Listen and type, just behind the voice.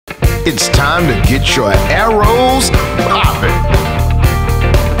It's time to get your arrows popping.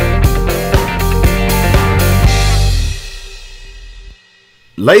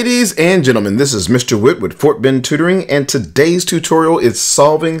 Ladies and gentlemen, this is Mr. Whitt with Fort Bend Tutoring, and today's tutorial is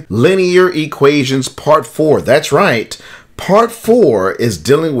solving linear equations part 4. That's right. Part 4 is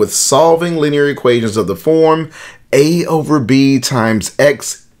dealing with solving linear equations of the form a over b times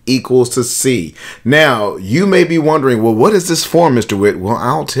x equals to c. Now, you may be wondering, well, what is this form, Mr. Whitt? Well,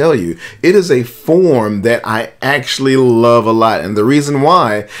 I'll tell you. It is a form that I actually love a lot. And the reason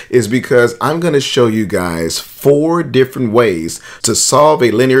why is because I'm going to show you guys 4 different ways to solve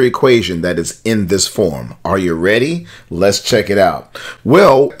a linear equation that is in this form. Are you ready? Let's check it out.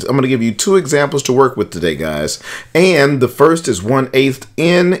 Well, I'm going to give you 2 examples to work with today, guys. And the first is 1/8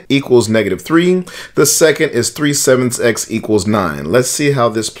 n equals -3. The second is 3/7 x equals 9. Let's see how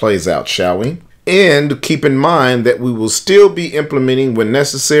this plays out, shall we? And keep in mind that we will still be implementing, when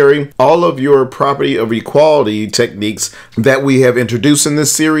necessary, all of your property of equality techniques that we have introduced in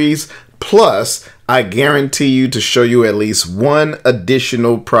this series. Plus, I guarantee you to show you at least one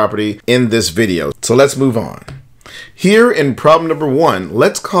additional property in this video. So let's move on. Here in problem number 1,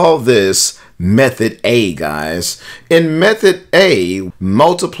 let's call this method A, guys. In method A,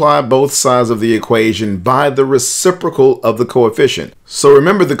 multiply both sides of the equation by the reciprocal of the coefficient. So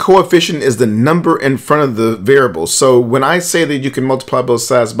remember, the coefficient is the number in front of the variable. So when I say that you can multiply both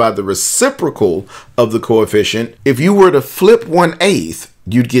sides by the reciprocal of the coefficient, if you were to flip 1/8,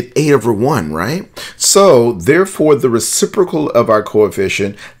 you'd get a over 1, right? So therefore, the reciprocal of our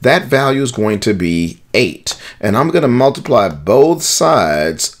coefficient, that value is going to be 8. And I'm going to multiply both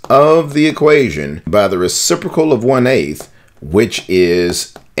sides of the equation by the reciprocal of 1/8, which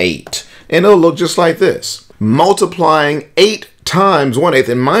is 8. And it'll look just like this. Multiplying 8 times 1/8,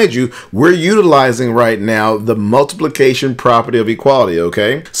 and mind you, we're utilizing right now the multiplication property of equality,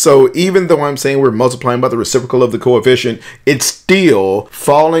 okay? So even though I'm saying we're multiplying by the reciprocal of the coefficient, it's still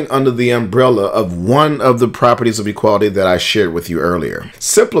falling under the umbrella of one of the properties of equality that I shared with you earlier.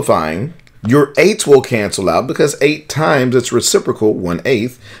 Simplifying, your 8's will cancel out because 8 times its reciprocal,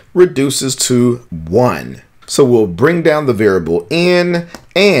 1/8, reduces to 1. So we'll bring down the variable n,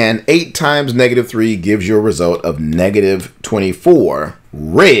 and 8 times -3 gives you a result of -24.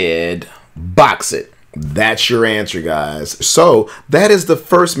 Red, box it. That's your answer, guys. So that is the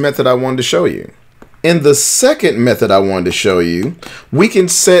first method I wanted to show you. In the second method I wanted to show you, we can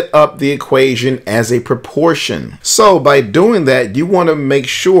set up the equation as a proportion. So by doing that, you want to make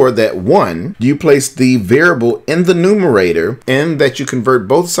sure that 1, you place the variable in the numerator and that you convert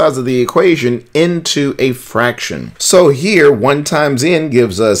both sides of the equation into a fraction. So here, 1 times n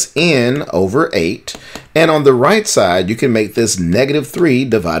gives us n over 8. And on the right side, you can make this -3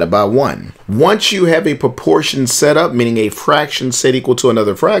 divided by 1. Once you have a proportion set up, meaning a fraction set equal to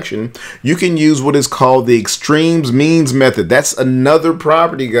another fraction, you can use what is called the extremes means method. That's another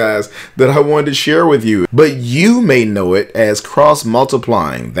property, guys, that I wanted to share with you. But you may know it as cross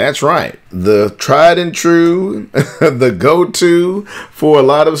multiplying. That's right. The tried and true, the go-to for a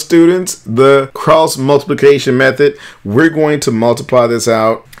lot of students, the cross multiplication method. We're going to multiply this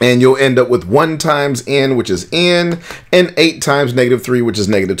out, and you'll end up with 1 times n, which is n, and 8 times -3, which is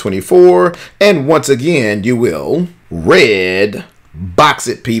 -24. And once again, you will red box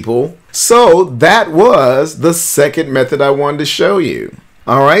it, people. So that was the second method I wanted to show you.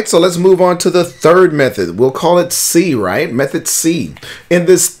 All right, so let's move on to the third method. We'll call it C, right? Method C. In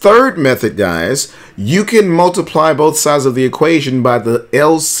this third method, guys, you can multiply both sides of the equation by the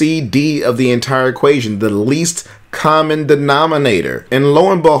LCD of the entire equation, the least common denominator. And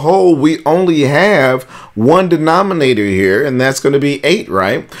lo and behold, we only have one denominator here, and that's going to be 8,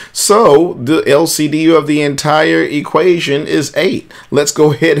 right? So the LCD of the entire equation is 8. Let's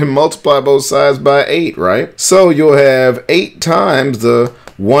go ahead and multiply both sides by 8, right? So you'll have 8 times the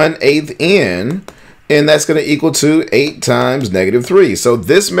 1/8 n, and that's going to equal to 8 times -3. So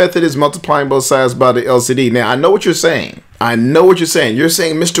this method is multiplying both sides by the LCD. Now, I know what you're saying. I know what you're saying. You're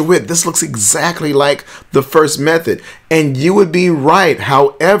saying, Mr. Whitt, this looks exactly like the first method. And you would be right.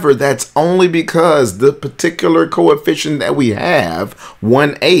 However, that's only because the particular coefficient that we have,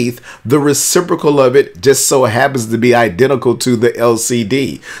 1/8, the reciprocal of it just so happens to be identical to the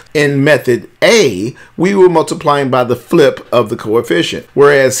LCD. In method A, we were multiplying by the flip of the coefficient.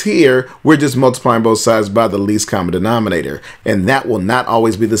 Whereas here, we're just multiplying both sides by the least common denominator. And that will not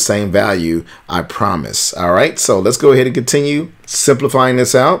always be the same value, I promise. All right, so let's go ahead and continue simplifying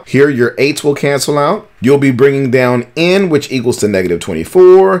this out. Here, your 8's will cancel out. You'll be bringing down n, which equals to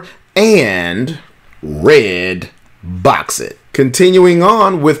 -24, and red box it. Continuing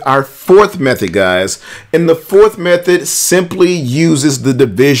on with our fourth method, guys. And the fourth method simply uses the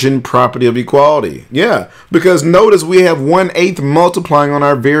division property of equality. Yeah, because notice we have 1/8 multiplying on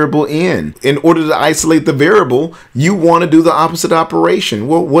our variable n. In order to isolate the variable, you want to do the opposite operation.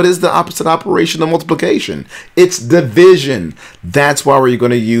 Well, what is the opposite operation of multiplication? It's division. That's why we're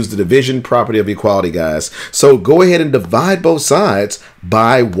going to use the division property of equality, guys. So go ahead and divide both sides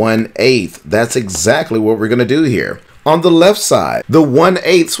by 1/8. That's exactly what we're going to do here. On the left side, the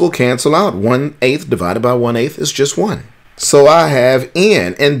 1/8 will cancel out. 1/8 divided by 1/8 is just 1. So I have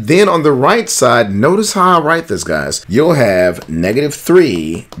n. And then on the right side, notice how I write this, guys. You'll have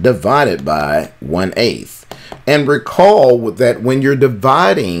 -3 divided by 1/8. And recall that when you're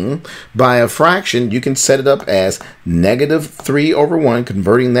dividing by a fraction, you can set it up as -3/1,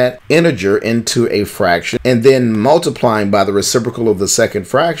 converting that integer into a fraction, and then multiplying by the reciprocal of the second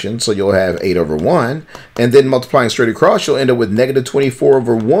fraction. So you'll have 8/1, and then multiplying straight across, you'll end up with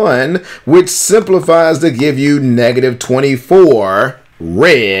 -24/1, which simplifies to give you -24,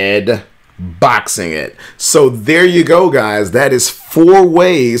 red, boxing it. So there you go, guys. That is 4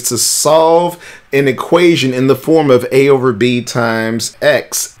 ways to solve an equation in the form of a over b times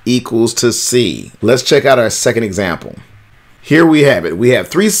x equals to c. Let's check out our second example. Here we have it. We have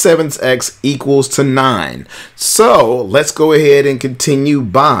 3/7 x equals to 9. So let's go ahead and continue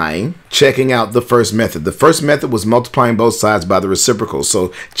by checking out the first method. The first method was multiplying both sides by the reciprocal.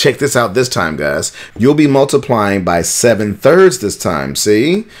 So check this out this time, guys. You'll be multiplying by 7/3 this time.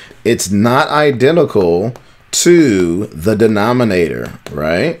 See? It's not identical to the denominator,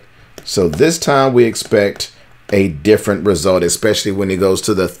 right? So this time we expect a different result, especially when it goes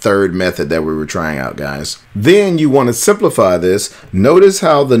to the third method that we were trying out, guys. Then you want to simplify this. Notice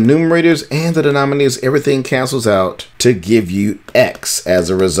how the numerators and the denominators, everything cancels out to give you x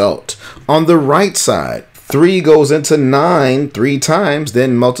as a result. On the right side, 3 goes into 9 3 times,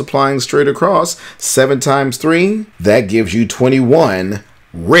 then multiplying straight across, 7 times 3, that gives you 21,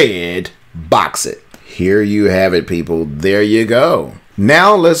 red, box it. Here you have it, people. There you go.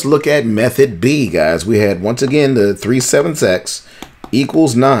 Now let's look at method B, guys. We had, once again, the 3/7 x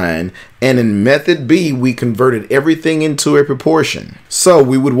equals 9. And in method B, we converted everything into a proportion. So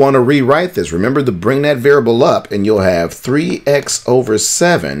we would want to rewrite this. Remember to bring that variable up, and you'll have 3x over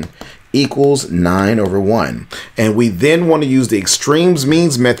 7 equals 9/1. And we then want to use the extremes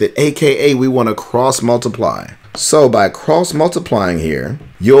means method, aka we want to cross multiply. So by cross multiplying here,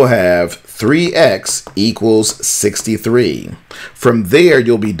 you'll have 3x equals 63. From there,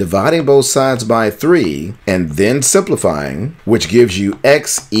 you'll be dividing both sides by 3 and then simplifying, which gives you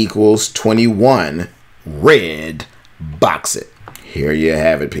x equals 21, red, box it. Here you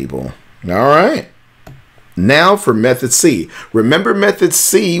have it, people. All right. Now for method C. Remember, method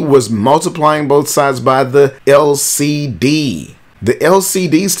C was multiplying both sides by the LCD. The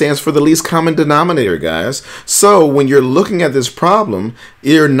LCD stands for the least common denominator, guys. So when you're looking at this problem,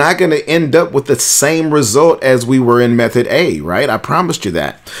 you're not going to end up with the same result as we were in method A, right? I promised you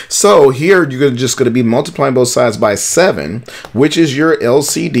that. So here you're just going to be multiplying both sides by 7, which is your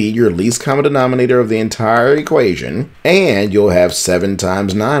LCD, your least common denominator of the entire equation. And you'll have 7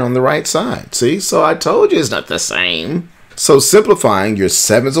 times 9 on the right side. See? So I told you it's not the same. So simplifying, your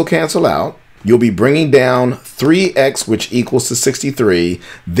 7s will cancel out. You'll be bringing down 3x, which equals to 63,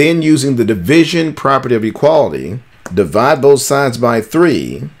 then using the division property of equality, divide both sides by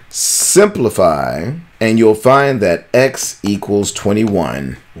 3, simplify, and you'll find that x equals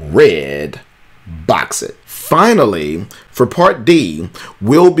 21, red, box it. Finally, for part D,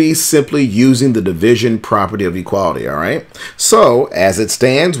 we'll be simply using the division property of equality, all right? So, as it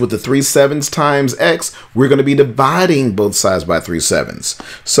stands with the 3/7 times x, we're going to be dividing both sides by 3/7.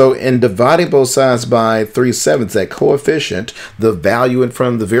 So, in dividing both sides by 3/7, that coefficient, the value in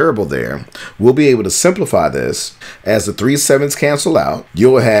front of the variable there, we'll be able to simplify this. As the 3/7 cancel out,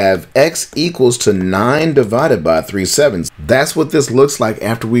 you'll have x equals to 9 divided by 3/7. That's what this looks like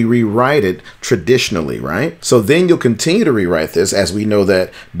after we rewrite it traditionally, right? So then you'll continue to rewrite this, as we know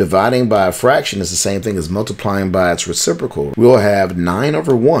that dividing by a fraction is the same thing as multiplying by its reciprocal. We'll have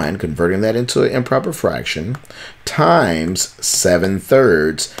 9/1, converting that into an improper fraction, times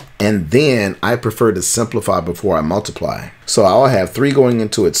 7/3, and then I prefer to simplify before I multiply. So I'll have 3 going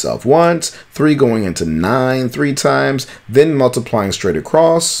into itself once, 3 going into 9 3 times, then multiplying straight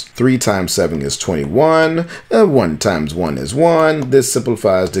across. 3 times 7 is 21, 1 times 1 is 1. This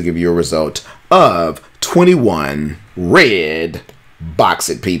simplifies to give you a result of 21, red, box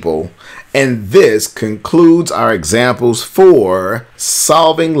it, people. And this concludes our examples for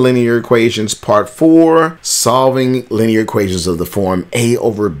solving linear equations part 4, solving linear equations of the form a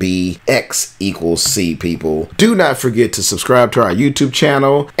over b x equals c, people. Do not forget to subscribe to our YouTube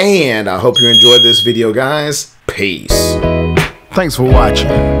channel, and I hope you enjoyed this video, guys. Peace. Thanks for watching.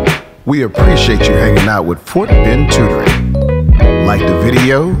 We appreciate you hanging out with Fort Bend Tutoring. Like the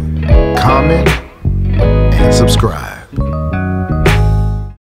video, comment, and subscribe.